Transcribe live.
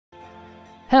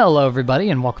Hello everybody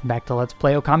and welcome back to Let's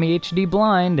Play Okami HD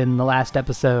Blind. In the last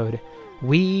episode,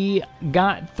 we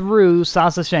got through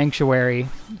Sasa Sanctuary,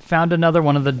 found another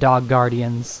one of the dog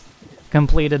guardians,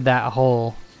 completed that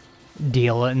whole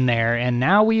deal in there, and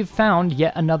now we've found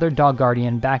yet another dog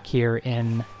guardian back here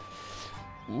in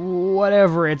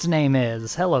whatever its name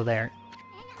is. Hello there.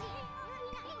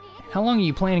 How long are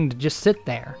you planning to just sit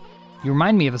there? You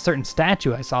remind me of a certain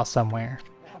statue I saw somewhere.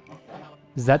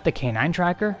 Is that the canine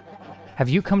tracker? Have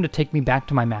you come to take me back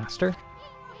to my master?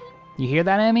 You hear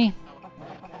that, Amy?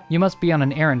 You must be on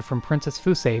an errand from Princess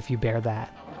Fuse if you bear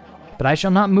that. But I shall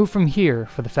not move from here,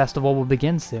 for the festival will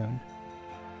begin soon.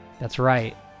 That's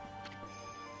right.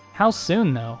 How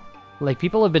soon, though? Like,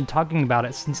 people have been talking about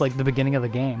it since, like, the beginning of the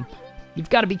game. You've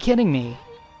got to be kidding me!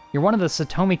 You're one of the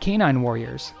Satomi canine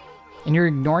warriors, and you're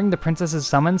ignoring the princess's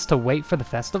summons to wait for the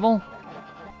festival?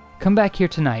 Come back here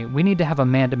tonight. We need to have a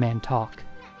man-to-man talk.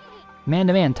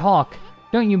 Man-to-man talk?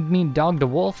 Don't you mean dog to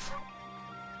wolf?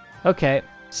 Okay,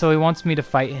 so he wants me to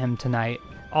fight him tonight.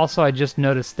 Also, I just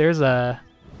noticed there's a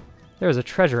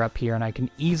treasure up here and I can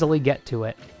easily get to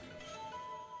it.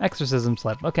 Exorcism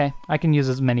slip. Okay, I can use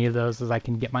as many of those as I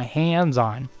can get my hands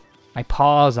on. My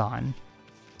paws on.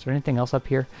 Is there anything else up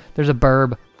here? There's a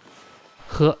burb.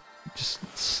 Huh. Just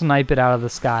snipe it out of the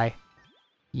sky.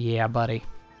 Yeah, buddy.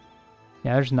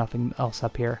 Yeah, there's nothing else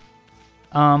up here.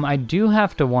 I do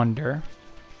have to wonder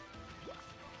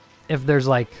if there's,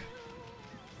 like,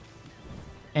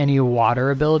 any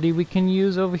water ability we can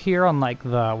use over here on, like,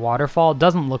 the waterfall. It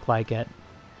doesn't look like it.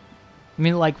 I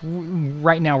mean, like,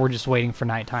 right now we're just waiting for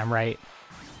nighttime, right?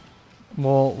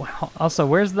 Well, also,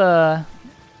 where's the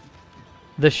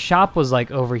shop was,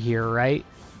 like, over here, right?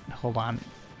 Hold on.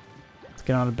 Let's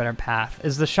get on a better path.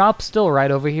 Is the shop still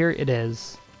right over here? It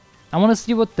is. I want to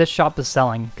see what this shop is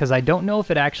selling, because I don't know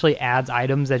if it actually adds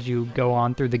items as you go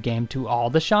on through the game to all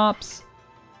the shops,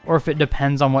 or if it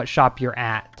depends on what shop you're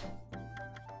at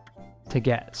to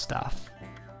get stuff.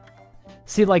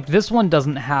 See, like, this one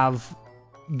doesn't have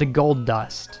the gold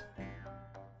dust.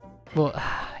 Well,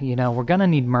 you know, we're gonna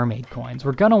need mermaid coins.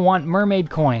 We're gonna want mermaid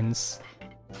coins.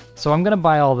 So I'm gonna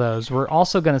buy all those. We're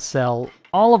also gonna sell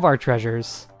all of our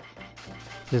treasures.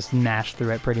 Just mash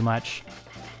through it, pretty much.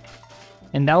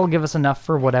 And that will give us enough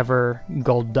for whatever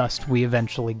gold dust we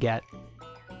eventually get.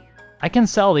 I can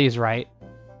sell these, right?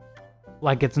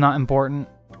 Like, it's not important.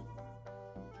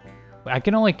 I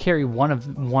can only carry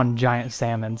one giant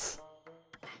salmon's.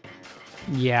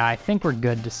 Yeah, I think we're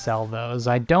good to sell those.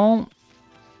 I don't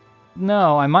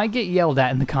know. I might get yelled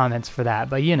at in the comments for that,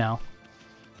 but you know.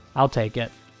 I'll take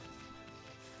it.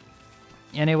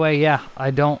 Anyway, yeah, I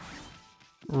don't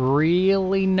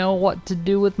really know what to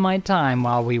do with my time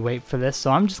while we wait for this,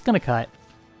 so I'm just gonna cut.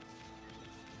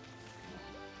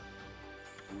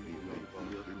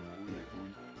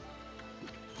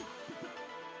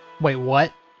 Wait,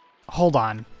 what? Hold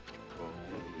on.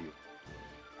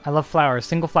 I love flowers.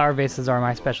 Single flower vases are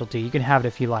my specialty. You can have it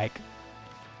if you like.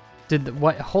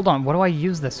 What? Hold on. What do I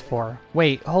use this for?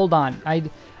 Wait, hold on.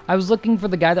 I was looking for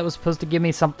the guy that was supposed to give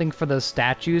me something for those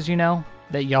statues, you know?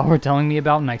 That y'all were telling me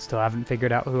about, and I still haven't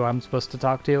figured out who I'm supposed to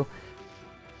talk to.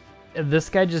 This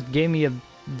guy just gave me a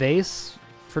vase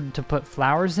to put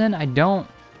flowers in? I don't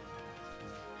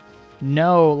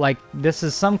know, like, this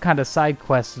is some kind of side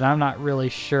quest, and I'm not really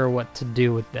sure what to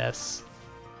do with this.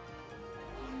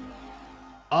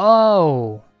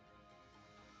 Oh!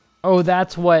 Oh,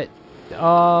 that's what...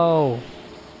 Oh!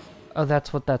 Oh,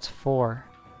 that's what that's for.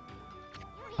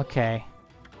 Okay.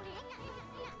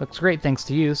 Looks great thanks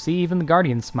to you. See, even the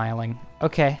Guardian's smiling.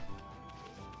 Okay.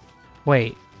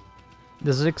 Wait.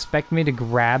 Does it expect me to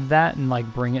grab that and,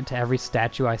 like, bring it to every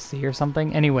statue I see or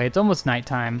something? Anyway, it's almost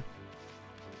nighttime.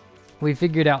 We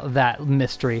figured out that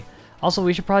mystery. Also,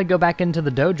 we should probably go back into the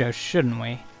dojo, shouldn't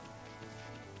we?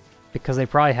 Because they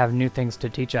probably have new things to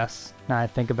teach us, now I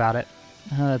think about it.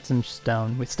 Oh, that's in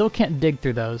stone. We still can't dig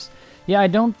through those. Yeah, I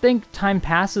don't think time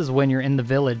passes when you're in the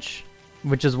village,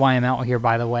 which is why I'm out here,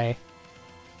 by the way.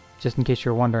 Just in case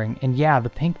you're wondering. And yeah, the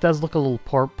pink does look a little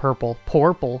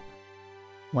purple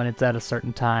when it's at a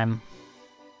certain time.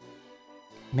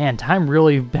 Man, time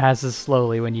really passes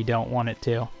slowly when you don't want it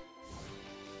to.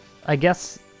 I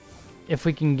guess if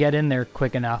we can get in there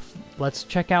quick enough, let's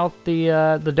check out the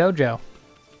dojo.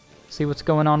 See what's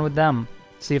going on with them.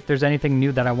 See if there's anything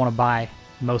new that I want to buy,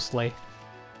 mostly.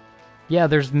 Yeah,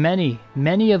 there's many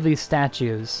of these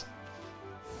statues.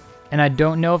 And I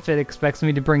don't know if it expects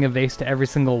me to bring a vase to every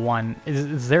single one.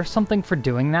 Is there something for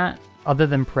doing that, other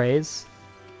than praise?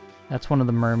 That's one of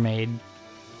the mermaid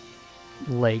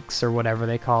lakes, or whatever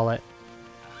they call it.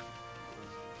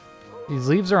 These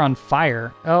leaves are on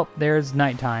fire. Oh, there's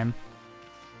nighttime.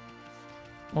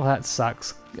 Well, that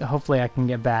sucks. Hopefully I can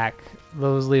get back.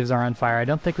 Those leaves are on fire. I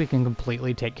don't think we can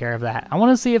completely take care of that. I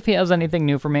want to see if he has anything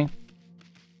new for me.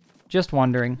 Just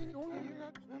wondering.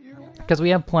 Because we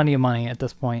have plenty of money at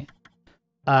this point.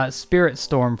 Spirit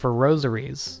Storm for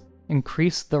rosaries.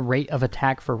 Increase the rate of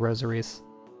attack for rosaries.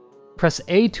 Press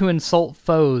A to insult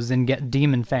foes and get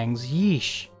demon fangs.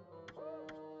 Yeesh.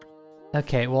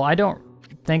 Okay, well, I don't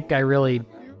think I really...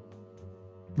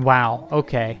 Wow,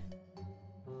 okay.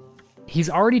 He's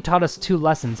already taught us 2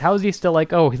 lessons. How is he still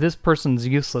like, oh, this person's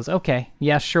useless? Okay,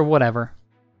 yeah, sure, whatever.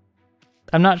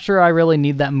 I'm not sure I really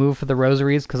need that move for the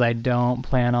rosaries because I don't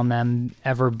plan on them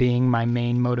ever being my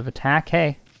main mode of attack.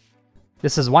 Hey,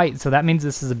 this is white, so that means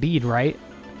this is a bead, right?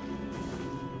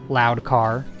 Loud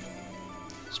car.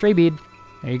 Stray bead.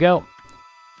 There you go.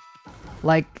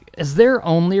 Like, is there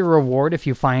only a reward if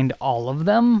you find all of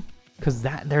them? Because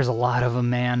there's a lot of them,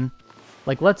 man.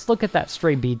 Like, let's look at that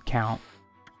stray bead count.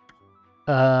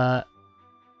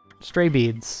 Stray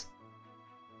beads.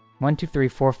 1, 2, 3,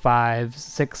 4, 5,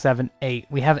 6, 7, 8.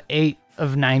 We have 8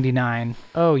 of 99.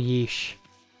 Oh, yeesh.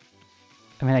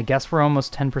 I mean, I guess we're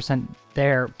almost 10%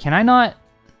 there. Can I not?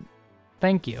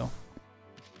 Thank you.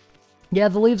 Yeah,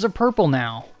 the leaves are purple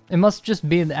now. It must just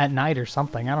be at night or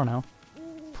something. I don't know.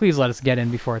 Please let us get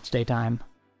in before it's daytime.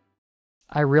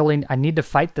 I need to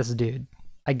fight this dude.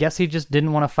 I guess he just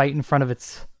didn't want to fight in front of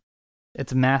its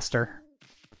master.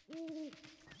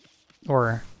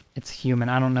 Or it's human.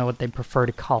 I don't know what they prefer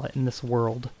to call it in this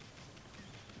world.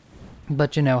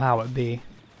 But you know how it be.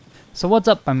 So what's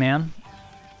up, my man?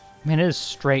 I mean, it is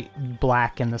straight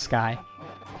black in the sky.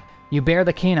 You bear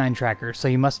the canine tracker, so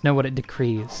you must know what it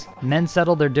decrees. Men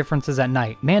settle their differences at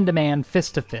night. Man to man,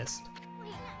 fist to fist.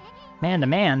 Man to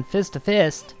man, fist to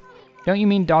fist? Don't you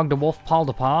mean dog to wolf, paw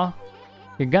to paw?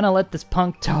 You're gonna let this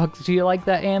punk talk to you like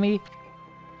that, Amy?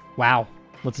 Wow,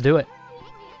 let's do it.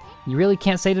 You really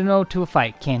can't say no to a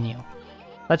fight, can you?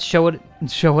 Let's show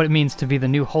what it means to be the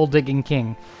new hole-digging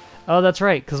king. Oh, that's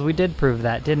right, because we did prove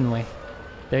that, didn't we?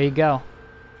 There you go.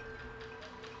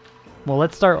 Well,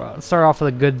 let's start off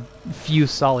with a good few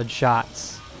solid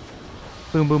shots.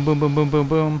 Boom, boom, boom, boom, boom, boom,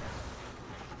 boom.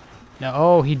 No,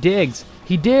 oh, he digs.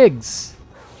 He digs!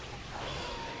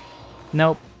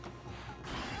 Nope.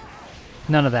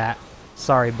 None of that.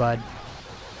 Sorry, bud.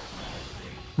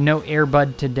 No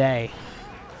Airbud today.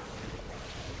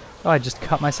 Oh, I just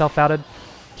cut myself out of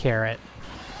carrot.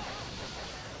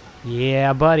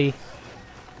 Yeah, buddy.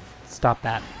 Stop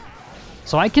that.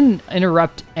 So I can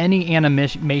interrupt any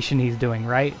animation he's doing,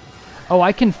 right? Oh,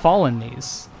 I can fall in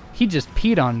these. He just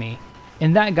peed on me,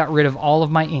 and that got rid of all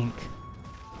of my ink.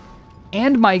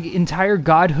 And my entire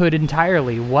godhood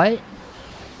entirely. What?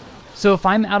 So if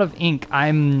I'm out of ink,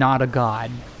 I'm not a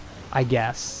god, I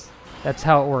guess. That's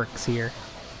how it works here.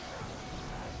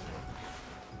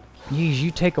 Yeesh,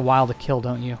 you take a while to kill,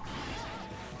 don't you?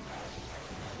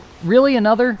 Really,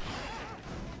 another?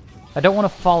 I don't want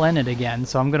to fall in it again,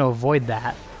 so I'm going to avoid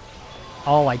that.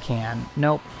 All I can.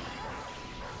 Nope.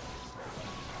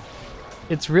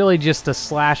 It's really just a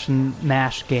slash and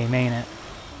mash game, ain't it?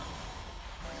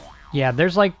 Yeah,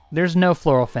 there's no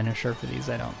floral finisher for these,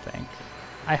 I don't think.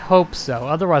 I hope so,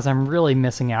 otherwise I'm really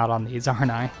missing out on these,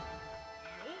 aren't I?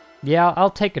 Yeah, I'll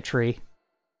take a tree.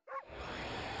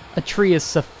 A tree is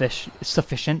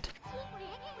sufficient.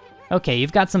 Okay,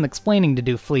 you've got some explaining to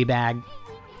do, Fleabag.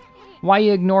 Why are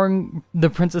you ignoring the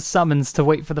princess summons to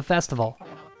wait for the festival?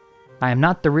 I am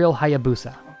not the real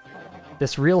Hayabusa. The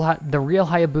real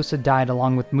Hayabusa died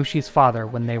along with Mushi's father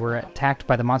when they were attacked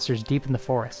by the monsters deep in the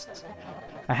forests.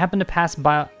 I happened to pass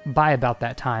by about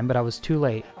that time, but I was too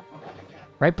late.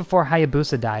 Right before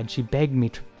Hayabusa died, she begged me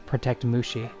to protect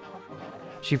Mushi.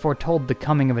 She foretold the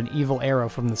coming of an evil arrow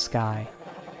from the sky.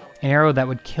 An arrow that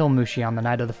would kill Mushi on the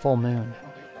night of the full moon.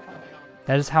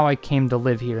 That is how I came to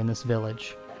live here in this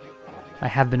village. I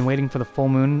have been waiting for the full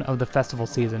moon of the festival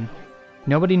season.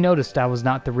 Nobody noticed I was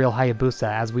not the real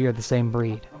Hayabusa, as we are the same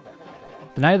breed.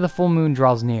 The night of the full moon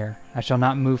draws near. I shall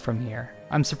not move from here.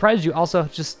 I'm surprised you also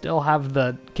just still have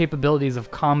the capabilities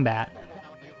of combat,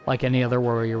 like any other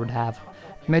warrior would have.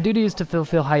 My duty is to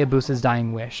fulfill Hayabusa's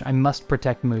dying wish. I must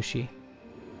protect Mushi.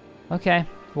 Okay,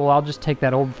 well I'll just take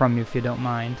that orb from you if you don't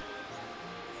mind.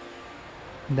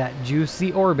 That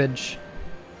juicy orbage.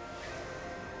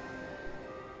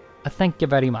 Thank you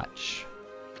very much.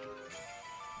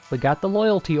 We got the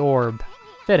loyalty orb.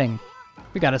 Fitting.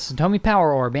 We got a Satomi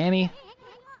power orb, Amy.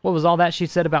 What was all that she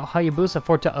said about Hayabusa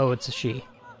Forta? Oh, it's a she.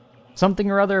 Something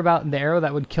or other about the arrow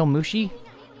that would kill Mushi?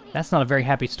 That's not a very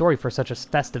happy story for such a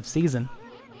festive season.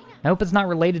 I hope it's not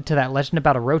related to that legend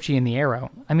about Orochi and the arrow.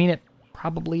 I mean, it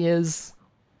probably is.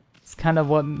 It's kind of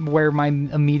where my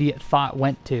immediate thought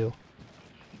went to.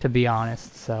 to be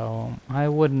honest, so I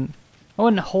wouldn't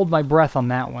hold my breath on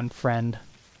that one, friend.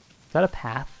 Is that a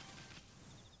path?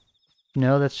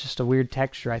 No, that's just a weird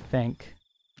texture, I think.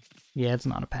 Yeah, it's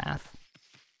not a path.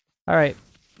 Alright,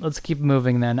 let's keep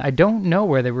moving then. I don't know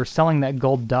where they were selling that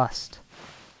gold dust.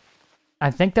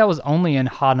 I think that was only in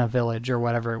Hana Village or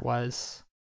whatever it was.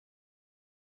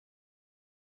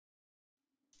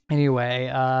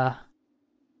 Anyway,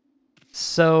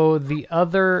 so the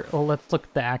other... Well, let's look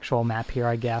at the actual map here,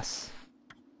 I guess.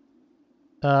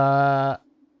 Where's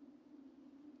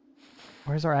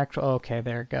our actual... Okay,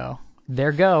 there go.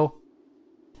 There go!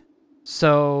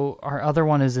 So, our other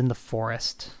one is in the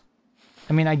forest.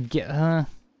 I mean, I get... don't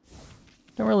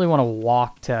really want to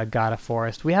walk to Agata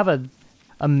Forest. We have a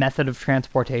method of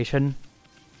transportation.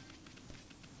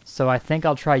 So I think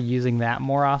I'll try using that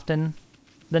more often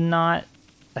than not.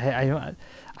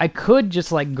 I could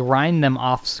just, like, grind them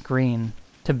off screen,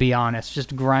 to be honest.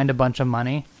 Just grind a bunch of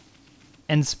money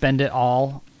and spend it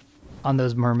all on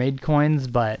those mermaid coins,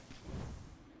 but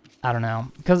I don't know.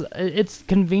 Because it's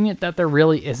convenient that there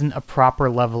really isn't a proper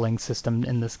leveling system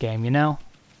in this game, you know?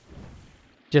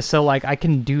 Just so, like, I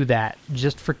can do that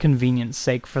just for convenience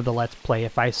sake for the Let's Play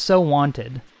if I so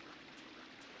wanted.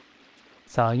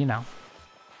 So, you know,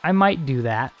 I might do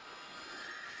that.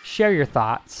 Share your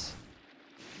thoughts.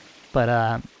 But,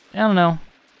 I don't know.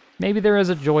 Maybe there is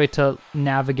a joy to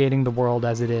navigating the world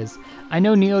as it is. I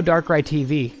know Neo Darkrai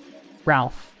TV,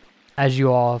 Ralph, as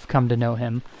you all have come to know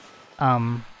him.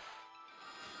 When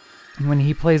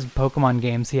he plays Pokemon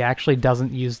games, he actually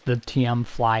doesn't use the TM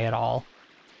fly at all.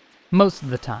 Most of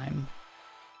the time.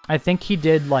 I think he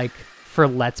did, like, for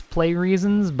Let's Play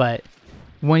reasons, but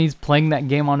when he's playing that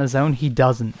game on his own, he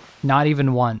doesn't. Not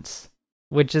even once.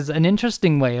 Which is an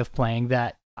interesting way of playing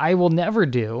that I will never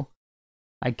do.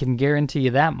 I can guarantee you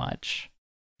that much.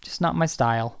 Just not my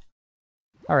style.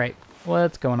 Alright,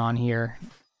 what's going on here?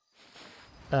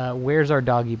 Where's our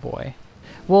doggy boy?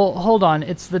 Well, hold on,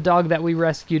 it's the dog that we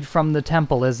rescued from the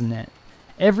temple, isn't it?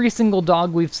 Every single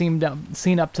dog we've seen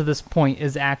up to this point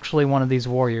is actually one of these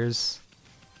warriors.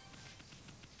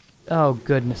 Oh,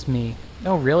 goodness me.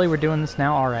 Oh, really? We're doing this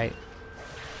now? Alright.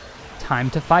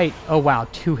 Time to fight. Oh, wow.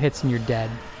 2 hits and you're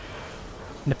dead.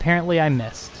 And apparently I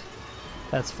missed.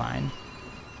 That's fine.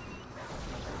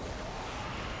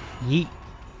 Yeet.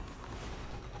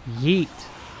 Yeet.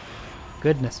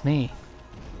 Goodness me.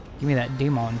 Give me that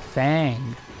Demon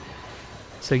Fang.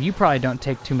 So you probably don't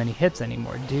take too many hits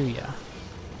anymore, do ya?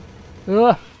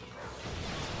 Ugh.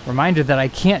 Reminder that I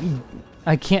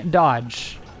can't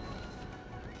dodge.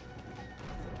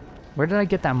 Where did I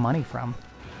get that money from?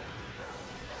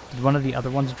 Did one of the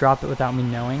other ones drop it without me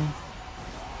knowing?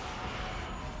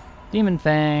 Demon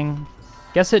Fang.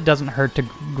 Guess it doesn't hurt to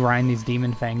grind these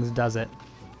Demon Fangs, does it?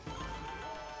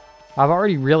 I've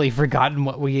already really forgotten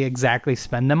what we exactly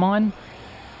spend them on.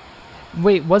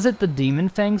 Wait, was it the Demon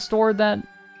Fang store that...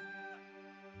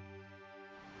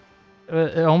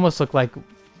 it almost looked like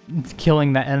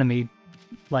killing that enemy,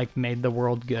 like, made the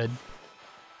world good.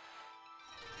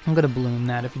 I'm gonna bloom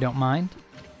that if you don't mind.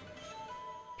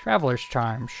 Traveler's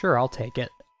Charm. Sure, I'll take it.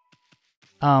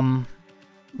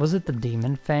 Was it the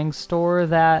Demon Fang store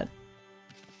that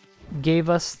gave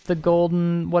us the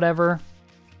golden whatever?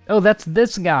 Oh, that's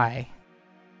this guy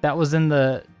that was in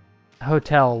the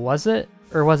hotel, was it?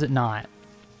 Or was it not?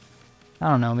 I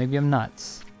don't know, maybe I'm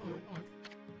nuts.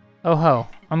 Oh ho,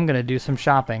 I'm gonna do some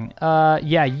shopping.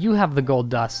 Yeah, you have the gold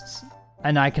dusts,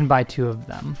 and I can buy 2 of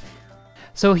them.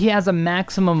 So he has a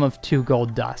maximum of 2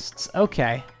 gold dusts.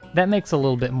 Okay, that makes a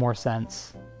little bit more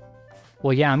sense.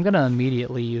 Well, yeah, I'm gonna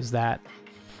immediately use that.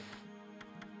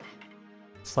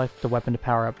 Select the weapon to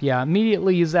power up. Yeah,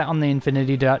 immediately use that on the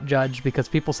Infinity Judge because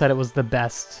people said it was the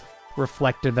best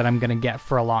reflector that I'm gonna get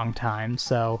for a long time,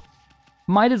 so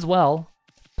might as well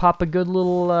pop a good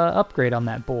little upgrade on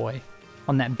that boy.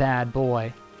 On that bad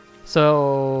boy.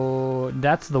 So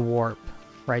that's the warp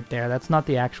right there. That's not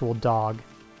the actual dog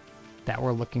that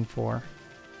we're looking for.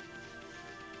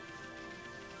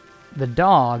 The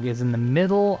dog is in the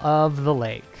middle of the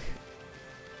lake.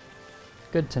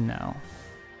 Good to know.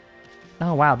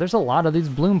 Oh wow, there's a lot of these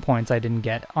bloom points I didn't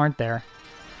get, aren't there?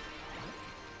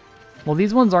 Well,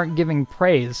 these ones aren't giving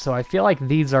praise, so I feel like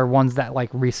these are ones that,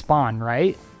 like, respawn,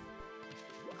 right?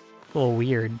 A little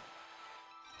weird.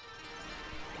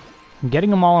 I'm getting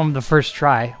them all on the first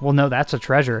try. Well, no, that's a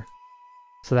treasure.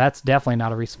 So that's definitely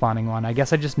not a respawning one. I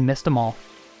guess I just missed them all.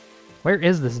 Where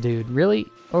is this dude? Really?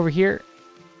 Over here?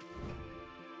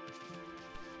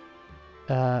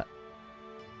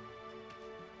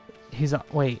 He's on...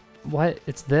 Wait, what?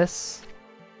 It's this?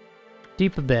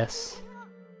 Deep Abyss.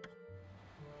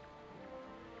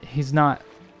 He's not...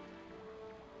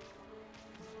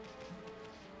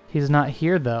 He's not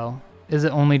here, though. Is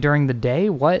it only during the day?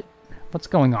 What's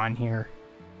going on here?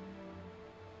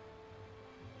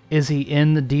 Is he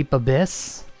in the deep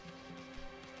abyss?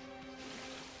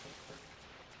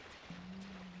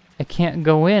 I can't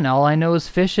go in. All I know is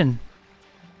fishing.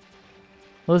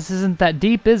 Well, this isn't that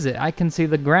deep, is it? I can see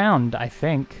the ground, I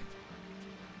think.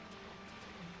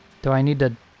 Do I need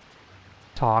to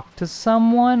talk to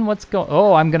someone?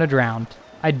 Oh, I'm gonna drown.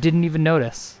 I didn't even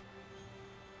notice.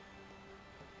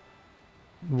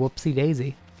 Whoopsie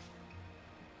daisy.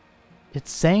 It's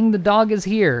saying the dog is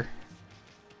here.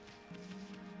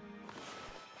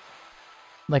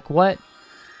 Like what?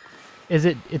 Is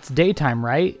it? It's daytime,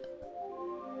 right?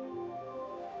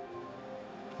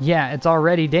 Yeah, it's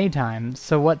already daytime.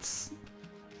 So what's...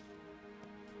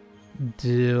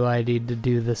 Do I need to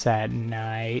do this at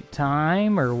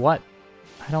nighttime or what?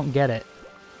 I don't get it.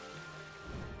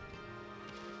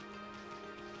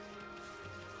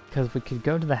 Because we could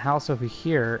go to the house over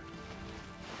here.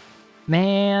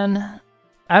 Man,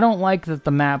 I don't like that the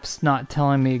map's not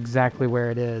telling me exactly where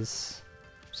it is.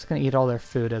 I'm just gonna eat all their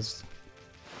food as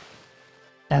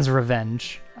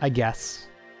revenge, I guess.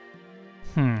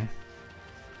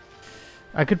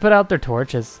 I could put out their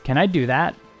torches. Can I do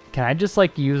that? Can I just,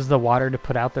 like, use the water to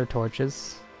put out their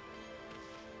torches?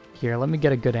 Here, let me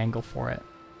get a good angle for it.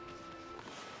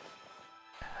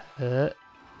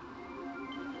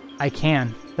 I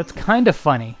can. That's kind of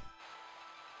funny.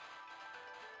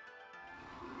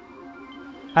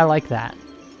 I like that.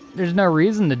 There's no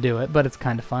reason to do it, but it's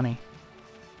kind of funny.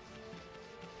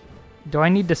 Do I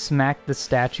need to smack the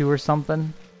statue or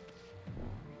something?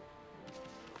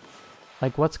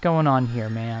 Like, what's going on here,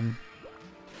 man?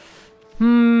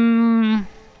 I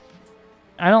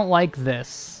don't like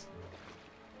this.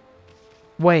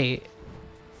 Wait.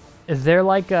 Is there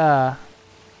like a...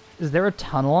 Is there a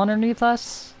tunnel underneath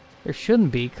us? There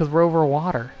shouldn't be, because we're over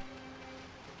water.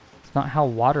 It's not how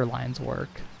water lines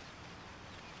work.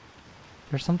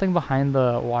 There's something behind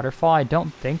the waterfall? I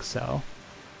don't think so.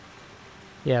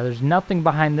 Yeah, there's nothing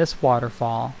behind this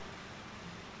waterfall.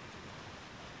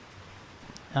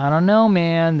 I don't know,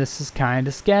 man. This is kind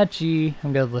of sketchy.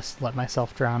 I'm going to let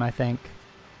myself drown, I think.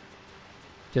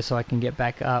 Just so I can get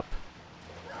back up.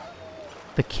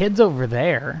 The kid's over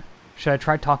there. Should I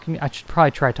try talking? I should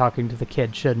probably try talking to the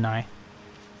kid, shouldn't I?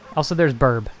 Also, there's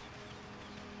Burb.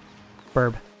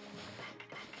 Burb.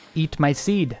 Eat my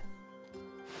seed.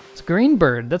 It's a green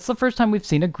bird. That's the first time we've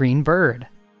seen a green bird.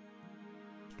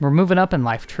 We're moving up in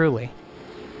life, truly.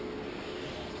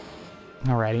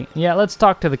 Alrighty. Yeah, let's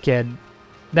talk to the kid.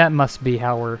 That must be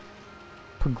how we're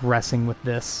progressing with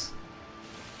this.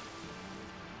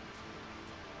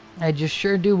 I just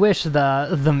sure do wish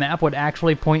the map would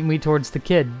actually point me towards the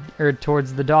kid, or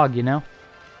towards the dog, you know?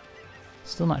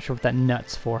 Still not sure what that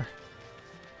nut's for.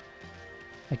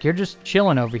 Like, you're just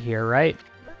chilling over here, right?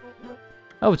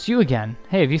 Oh, it's you again.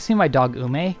 Hey, have you seen my dog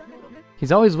Ume?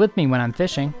 He's always with me when I'm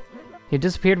fishing. He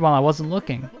disappeared while I wasn't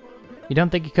looking. You don't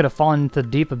think he could have fallen into the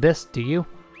deep abyss, do you?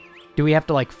 Do we have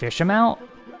to, like, fish him out?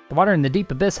 The water in the deep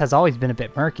abyss has always been a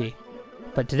bit murky,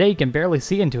 but today you can barely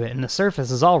see into it and the surface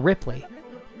is all ripply.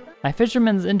 My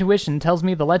fisherman's intuition tells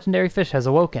me the legendary fish has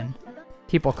awoken.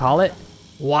 People call it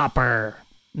Whopper.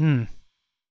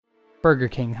 Burger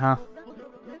King, huh?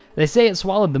 They say it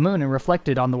swallowed the moon and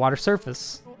reflected on the water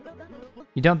surface.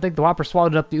 You don't think the Whopper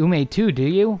swallowed up the Ume too, do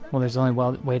you? Well, there's only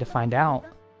one way to find out.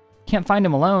 Can't find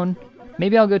him alone.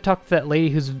 Maybe I'll go talk to that lady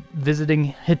who's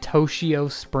visiting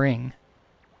Hitoshio Spring.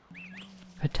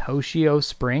 Hitoshio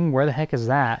Spring? Where the heck is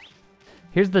that?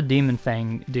 Here's the Demon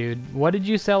Fang, dude. What did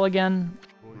you sell again?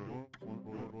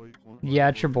 Yeah,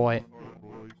 it's your boy.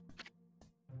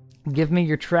 Give me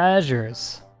your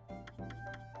treasures.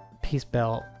 Peace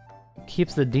belt.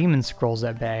 Keeps the demon scrolls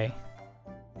at bay.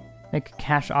 Make a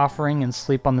cash offering and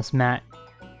sleep on this mat,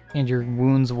 and your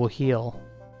wounds will heal.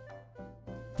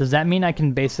 Does that mean I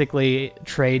can basically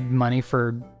trade money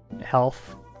for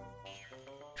health?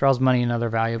 Draws money and other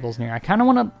valuables near. I kind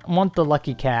of want the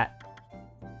lucky cat.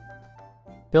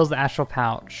 Builds the astral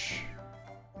pouch.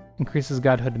 Increases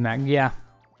godhood to max. Yeah.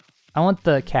 I want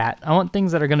the cat. I want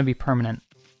things that are going to be permanent.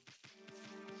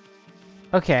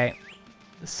 Okay.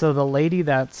 So the lady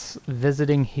that's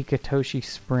visiting Hikatoshi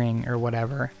Spring or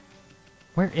whatever.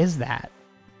 Where is that?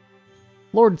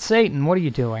 Lord Satan, what are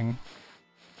you doing?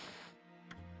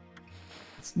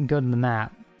 Let's go to the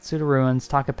map. Suda Ruins,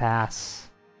 Taka Pass.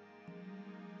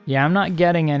 Yeah, I'm not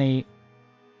getting any...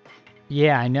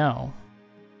 Yeah, I know.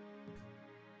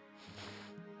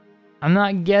 I'm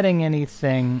not getting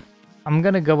anything. I'm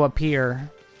gonna go up here.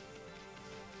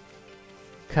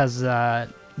 Because,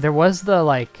 there was the,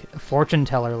 like, fortune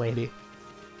teller lady.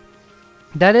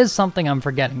 That is something I'm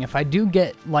forgetting. If I do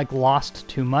get, like, lost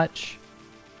too much,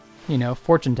 you know,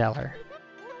 fortune teller.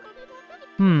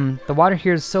 The water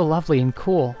here is so lovely and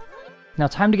cool. Now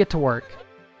time to get to work.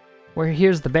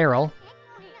 Here's the barrel.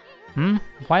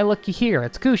 Why looky here,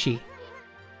 it's Kushi.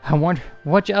 I wonder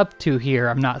what you up to here.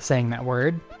 I'm not saying that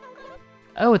word.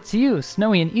 Oh, it's you,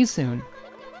 Snowy and Isun.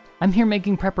 I'm here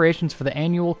making preparations for the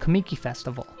annual Kamiki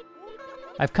Festival.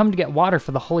 I've come to get water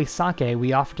for the holy sake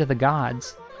we offer to the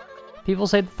gods. People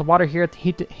say that the water here at the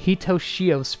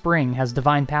Hitoshio Spring has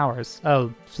divine powers.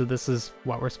 Oh, so this is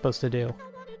what we're supposed to do.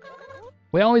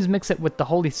 We always mix it with the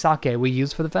holy sake we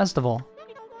use for the festival.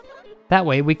 That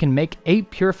way we can make 8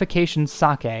 purification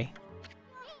sake.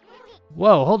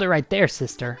 Whoa, hold it right there,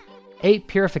 sister. 8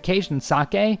 purification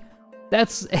sake?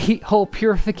 That's 8 whole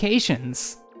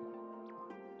purifications.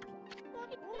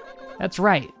 That's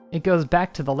right. It goes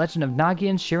back to the legend of Nagi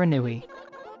and Shiranui.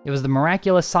 It was the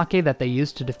miraculous sake that they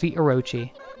used to defeat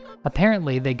Orochi.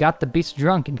 Apparently, they got the beast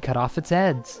drunk and cut off its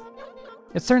heads.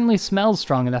 It certainly smells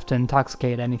strong enough to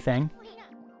intoxicate anything.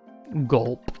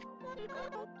 Gulp.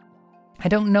 I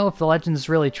don't know if the legend is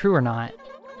really true or not,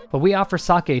 but we offer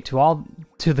sake to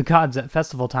the gods at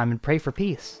festival time and pray for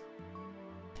peace.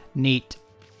 Neat.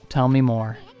 Tell me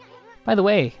more. By the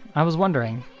way, I was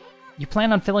wondering, you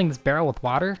plan on filling this barrel with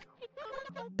water?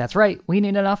 That's right, we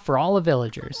need enough for all the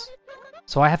villagers.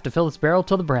 So I have to fill this barrel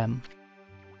to the brim.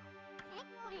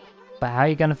 But how are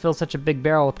you gonna fill such a big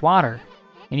barrel with water?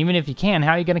 And even if you can,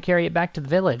 how are you gonna carry it back to the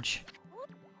village?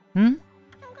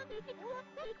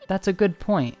 That's a good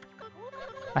point.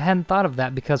 I hadn't thought of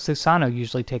that because Susanoo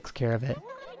usually takes care of it.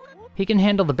 He can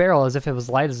handle the barrel as if it was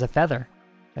light as a feather.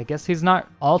 I guess he's not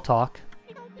all talk.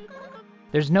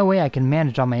 There's no way I can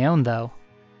manage on my own, though.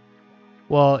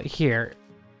 Well, here.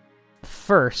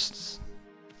 First,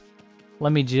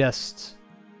 let me just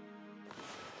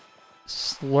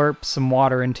slurp some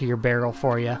water into your barrel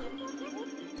for you.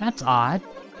 That's odd.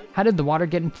 How did the water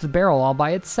get into the barrel all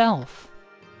by itself?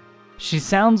 She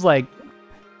sounds like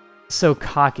so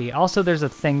cocky. Also, there's a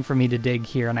thing for me to dig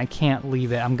here, and I can't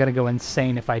leave it. I'm gonna go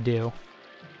insane if I do.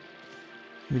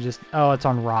 Oh, it's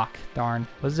on rock. Darn.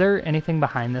 Was there anything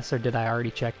behind this, or did I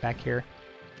already check back here?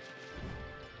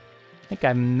 I think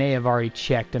I may have already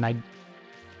checked, and I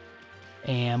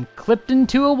am clipped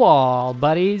into a wall,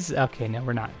 buddies. Okay, no,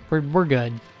 we're not. We're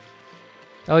good.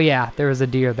 Oh yeah, there was a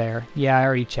deer there. Yeah, I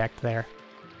already checked there.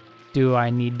 Do I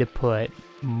need to put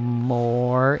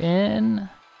more in?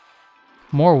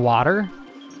 More water?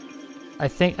 I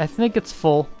think it's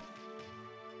full.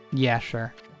 Yeah,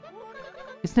 sure.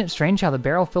 Isn't it strange how the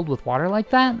barrel filled with water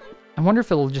like that? I wonder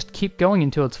if it'll just keep going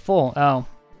until it's full. Oh,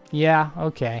 yeah,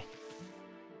 okay.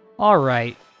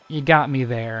 Alright, you got me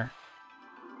there.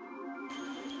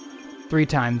 3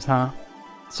 times, huh?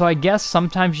 So I guess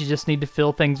sometimes you just need to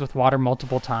fill things with water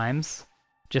multiple times.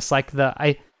 Just like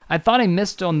I thought I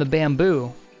missed on the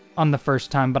bamboo on the first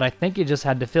time, but I think you just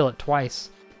had to fill it twice.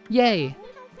 Yay!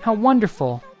 How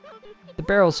wonderful! The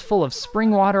barrel's full of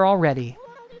spring water already.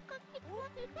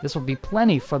 This will be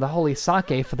plenty for the holy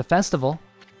sake for the festival.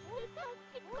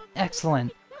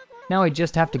 Excellent. Now we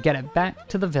just have to get it back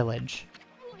to the village.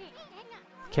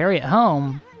 Carry it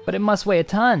home, but it must weigh a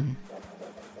ton.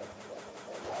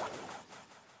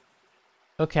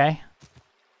 Okay.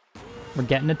 We're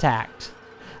getting attacked.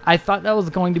 I thought that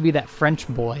was going to be that French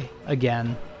boy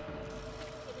again.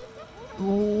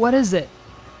 What is it?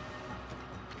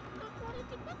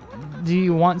 Do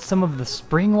you want some of the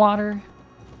spring water?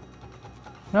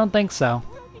 I don't think so.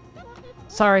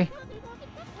 Sorry.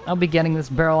 I'll be getting this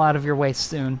barrel out of your way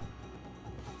soon.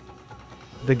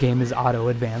 The game is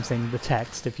auto-advancing the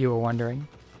text, if you were wondering.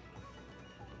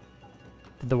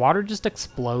 Did the water just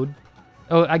explode?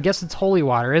 Oh, I guess it's holy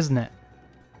water, isn't it?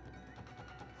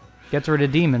 Gets rid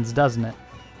of demons, doesn't it?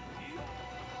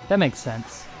 That makes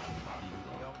sense.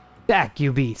 Back,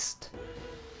 you beast!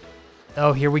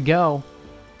 Oh, here we go.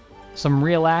 Some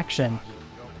real action.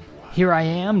 Here I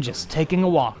am, just taking a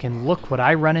walk, and look what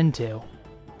I run into.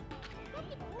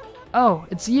 Oh,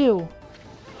 it's you!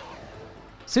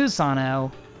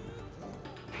 Susanoo!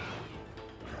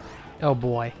 Oh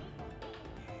boy.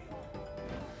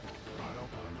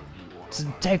 So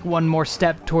take one more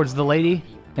step towards the lady,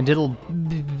 and it'll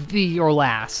be your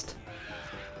last.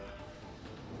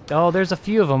 Oh, there's a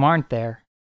few of them, aren't there?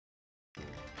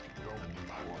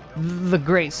 The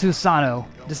great Susanoo,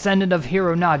 descendant of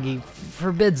Hironagi,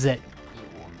 forbids it.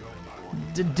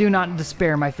 Do not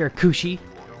despair, my fair Kushi.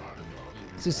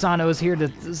 Susanoo is here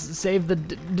to save the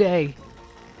day.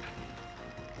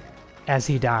 As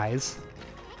he dies.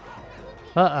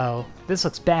 Uh-oh, this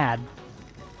looks bad.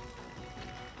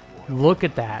 Look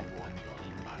at that.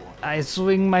 I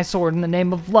swing my sword in the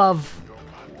name of love.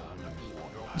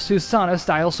 Susanoo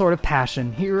style sword of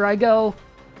passion. Here I go.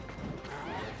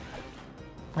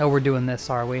 Oh, we're doing this,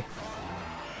 are we?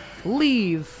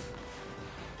 Leave.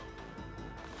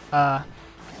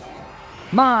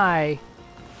 My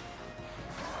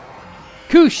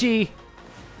Kushi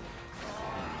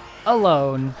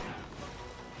alone.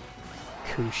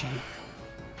 Kushi.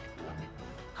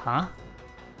 Huh?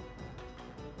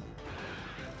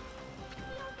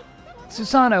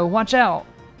 Susanoo, watch out!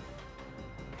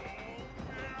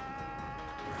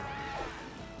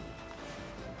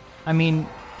 I mean,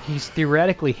 he's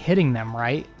theoretically hitting them,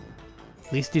 right?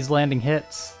 At least he's landing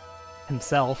hits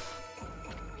himself.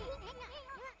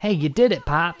 Hey, you did it,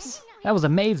 Pops! That was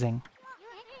amazing.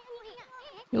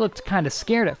 You looked kinda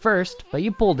scared at first, but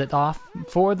you pulled it off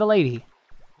for the lady.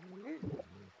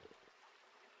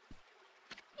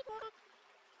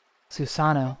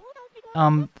 Susanoo.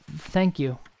 Thank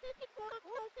you.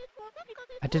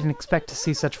 I didn't expect to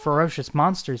see such ferocious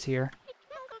monsters here.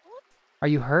 Are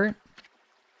you hurt?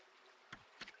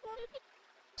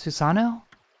 Susanoo?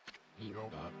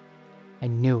 I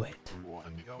knew it.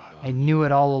 I knew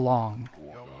it all along.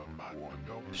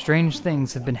 Strange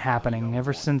things have been happening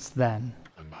ever since then.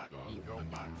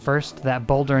 First, that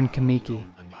boulder in Kamiki.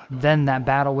 Then that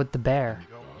battle with the bear.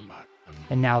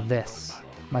 And now this.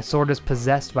 My sword is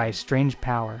possessed by a strange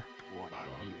power.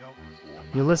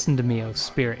 You listen to me, O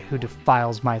spirit who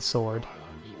defiles my sword.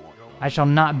 I shall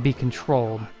not be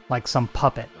controlled like some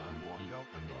puppet.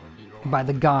 By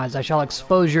the gods, I shall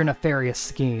expose your nefarious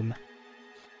scheme.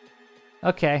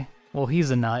 Okay, well, he's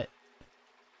a nut.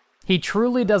 He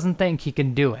truly doesn't think he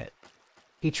can do it.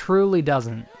 He truly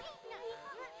doesn't.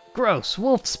 Gross,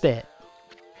 wolf spit.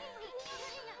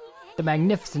 The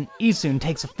magnificent Isun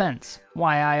takes offense.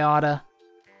 Why I oughta...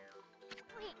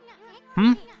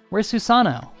 Where's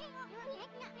Susanoo?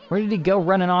 Where did he go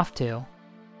running off to?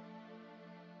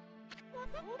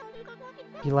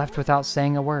 He left without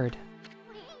saying a word.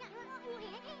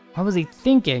 What was he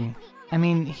thinking? I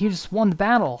mean, he just won the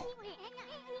battle.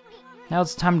 Now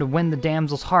it's time to win the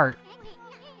damsel's heart.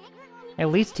 At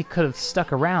least he could have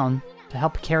stuck around to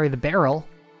help carry the barrel.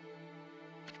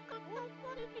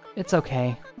 It's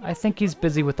okay. I think he's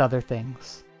busy with other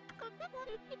things.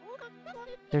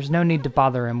 There's no need to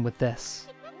bother him with this.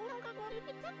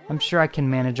 I'm sure I can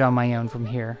manage on my own from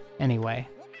here, anyway.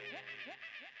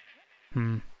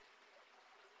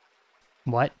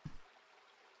 What?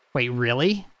 Wait,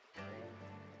 really?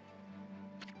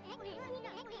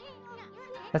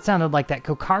 That sounded like that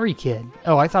Kokari kid.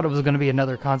 Oh, I thought it was going to be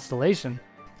another constellation.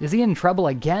 Is he in trouble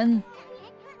again?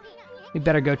 We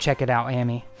better go check it out,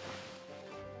 Amy.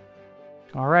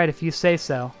 Alright, if you say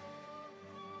so.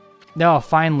 No,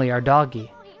 finally, our doggy.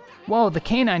 Whoa, the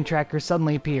canine tracker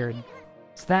suddenly appeared.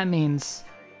 So that means...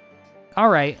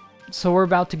 Alright, so we're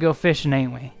about to go fishing,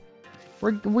 ain't we?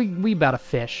 We about to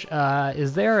fish.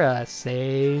 Is there a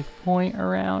save point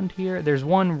around here? There's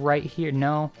one right here.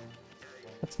 No.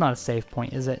 That's not a save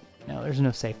point, is it? No, there's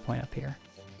no save point up here.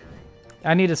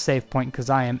 I need a save point because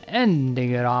I am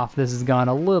ending it off. This has gone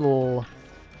a little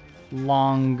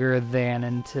longer than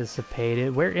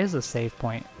anticipated. Where is a save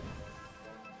point?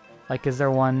 Like, is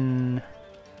there one...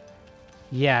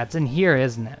 Yeah, it's in here,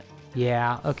 isn't it?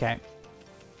 Yeah, okay.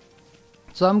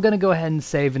 So I'm going to go ahead and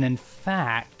save, and in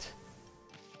fact...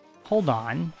 Hold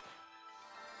on.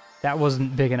 That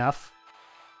wasn't big enough.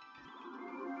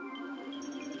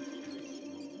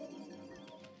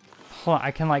 Hold on,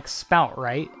 I can, like, spout,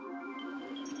 right?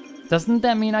 Doesn't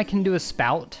that mean I can do a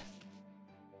spout?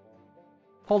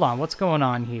 Hold on, what's going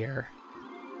on here?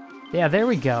 Yeah, there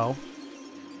we go.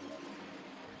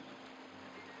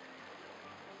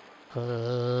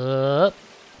 Up.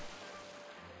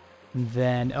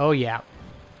 Then, oh yeah.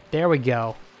 There we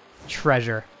go.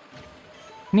 Treasure.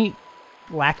 Neat.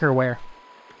 Lacquerware.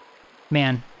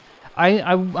 Man,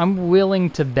 I'm willing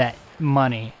to bet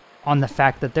money on the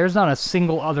fact that there's not a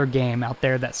single other game out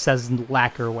there that says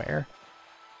lacquerware.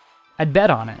 I'd bet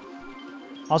on it.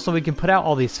 Also, we can put out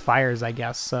all these fires, I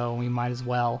guess, so we might as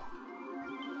well.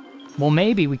 Well,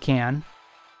 maybe we can.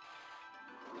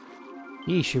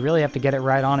 Yeesh, you really have to get it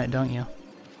right on it, don't you?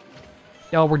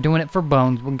 Oh, we're doing it for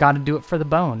bones. We gotta do it for the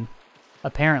bone.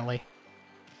 Apparently.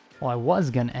 Well, I was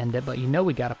gonna end it, but you know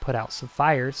we gotta put out some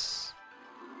fires.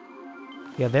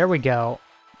 Yeah, there we go.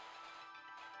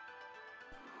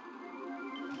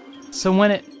 So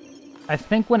when it... I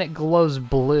think when it glows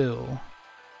blue...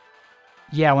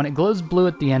 Yeah, when it glows blue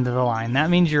at the end of the line, that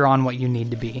means you're on what you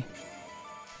need to be.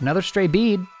 Another stray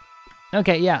bead.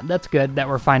 Okay, yeah, that's good that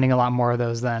we're finding a lot more of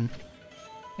those then.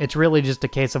 It's really just a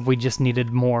case of we just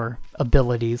needed more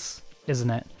abilities, isn't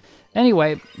it?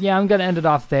 Anyway, yeah, I'm gonna end it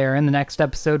off there. In the next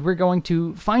episode, we're going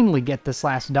to finally get this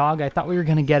last dog. I thought we were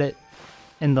gonna get it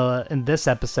in this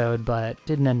episode, but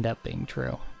didn't end up being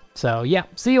true. So yeah,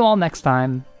 see you all next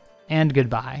time, and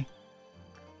goodbye.